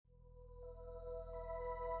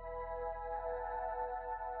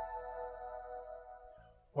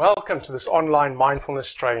Welcome to this online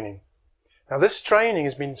mindfulness training. Now this training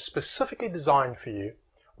has been specifically designed for you,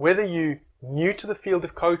 whether you're new to the field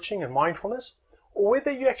of coaching and mindfulness, or whether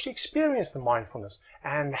you actually experience the mindfulness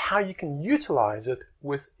and how you can utilize it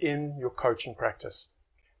within your coaching practice.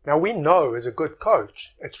 Now we know as a good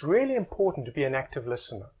coach, it's really important to be an active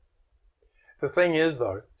listener. The thing is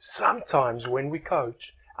though, sometimes when we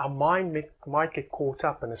coach, our mind might get caught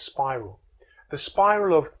up in a spiral. The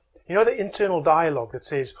spiral of, the internal dialogue that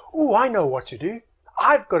says, "Oh, I know what to do.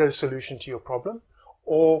 I've got a solution to your problem."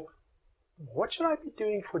 Or, "What should I be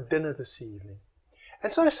doing for dinner this evening?"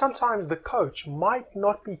 And so sometimes the coach might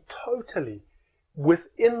not be totally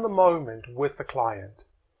within the moment with the client.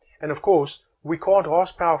 And of course, we can't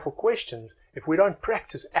ask powerful questions if we don't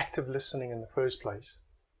practice active listening in the first place.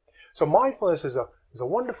 So mindfulness is a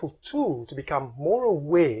wonderful tool to become more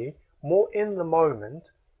aware, more in the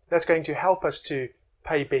moment. That's going to help us to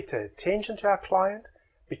pay better attention to our client,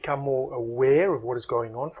 become more aware of what is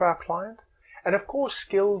going on for our client, and of course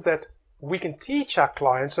skills that we can teach our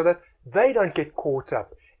clients so that they don't get caught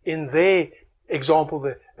up in their example,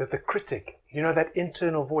 the critic, that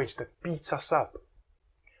internal voice that beats us up.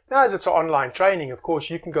 Now, as it's an online training, of course,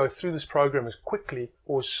 you can go through this program as quickly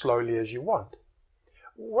or as slowly as you want.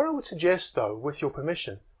 What I would suggest, though, with your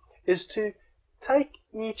permission, is to take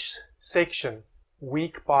each section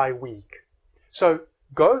week by week. So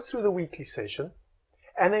go through the weekly session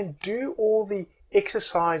and then do all the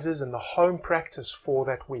exercises and the home practice for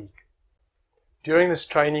that week. During this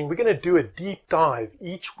training, we're going to do a deep dive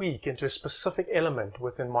each week into a specific element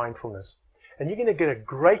within mindfulness. And you're going to get a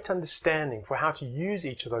great understanding for how to use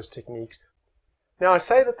each of those techniques. Now, I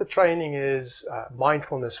say that the training is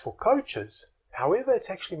mindfulness for coaches. However, it's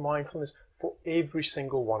actually mindfulness for every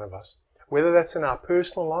single one of us, whether that's in our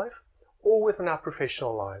personal life or within our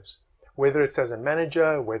professional lives, whether it's as a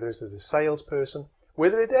manager, whether it's as a salesperson,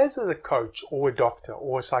 whether it is as a coach or a doctor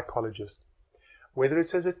or a psychologist, whether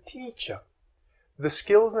it's as a teacher. The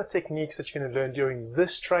skills and the techniques that you're going to learn during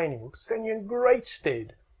this training will stand you in great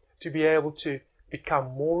stead to be able to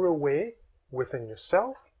become more aware within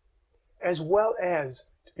yourself, as well as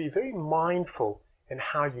to be very mindful in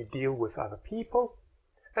how you deal with other people,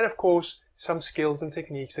 and of course some skills and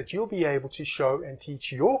techniques that you'll be able to show and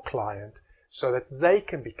teach your client so that they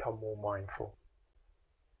can become more mindful.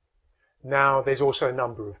 Now, there's also a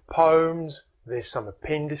number of poems, there's some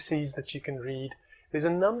appendices that you can read, there's a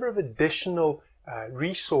number of additional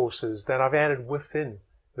resources that I've added within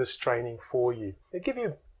this training for you. They give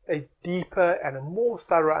you a deeper and a more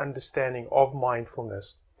thorough understanding of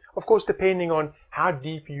mindfulness, of course depending on how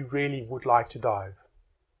deep you really would like to dive.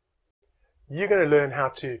 You're going to learn how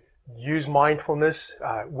to use mindfulness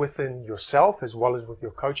within yourself as well as with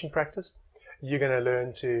your coaching practice. You're going to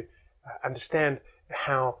learn to understand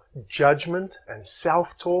how judgment and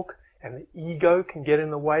self-talk and the ego can get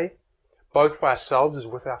in the way, both for ourselves as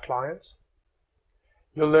with our clients.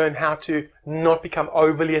 You'll learn how to not become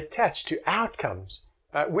overly attached to outcomes,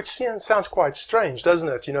 which sounds quite strange, doesn't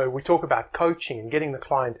it? We talk about coaching and getting the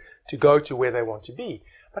client to go to where they want to be,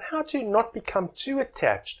 but how to not become too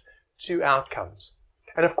attached to outcomes.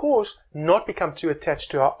 And of course, not become too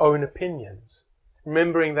attached to our own opinions.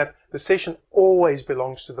 Remembering that the session always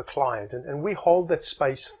belongs to the client, and we hold that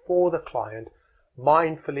space for the client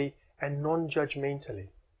mindfully and non-judgmentally.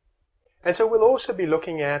 And so we'll also be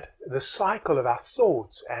looking at the cycle of our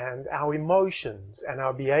thoughts and our emotions and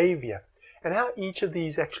our behavior, and how each of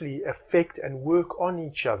these actually affect and work on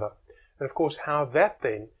each other. And of course, how that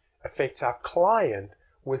then affects our client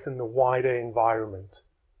within the wider environment.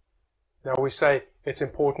 Now, we say it's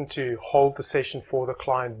important to hold the session for the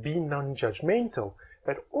client, be non-judgmental.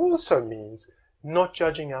 That also means not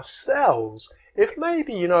judging ourselves. If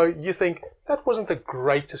maybe, you think that wasn't the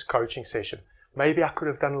greatest coaching session. Maybe I could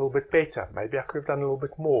have done a little bit better. Maybe I could have done a little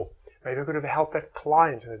bit more. Maybe I could have helped that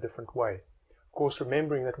client in a different way. Of course,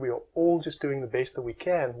 remembering that we are all just doing the best that we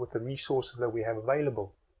can with the resources that we have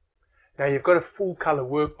available. Now, you've got a full color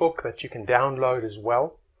workbook that you can download as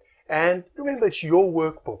well. And remember, it's your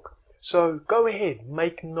workbook. So go ahead,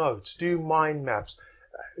 make notes, do mind maps,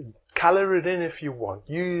 color it in if you want,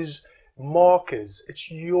 use markers. It's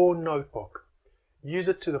your notebook. Use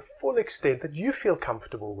it to the full extent that you feel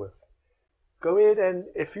comfortable with. Go ahead and,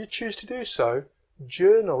 if you choose to do so,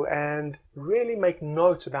 journal and really make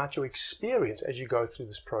notes about your experience as you go through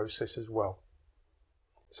this process as well.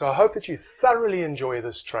 So I hope that you thoroughly enjoy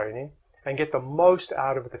this training and get the most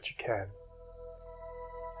out of it that you can.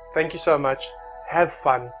 Thank you so much. Have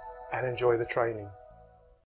fun and enjoy the training.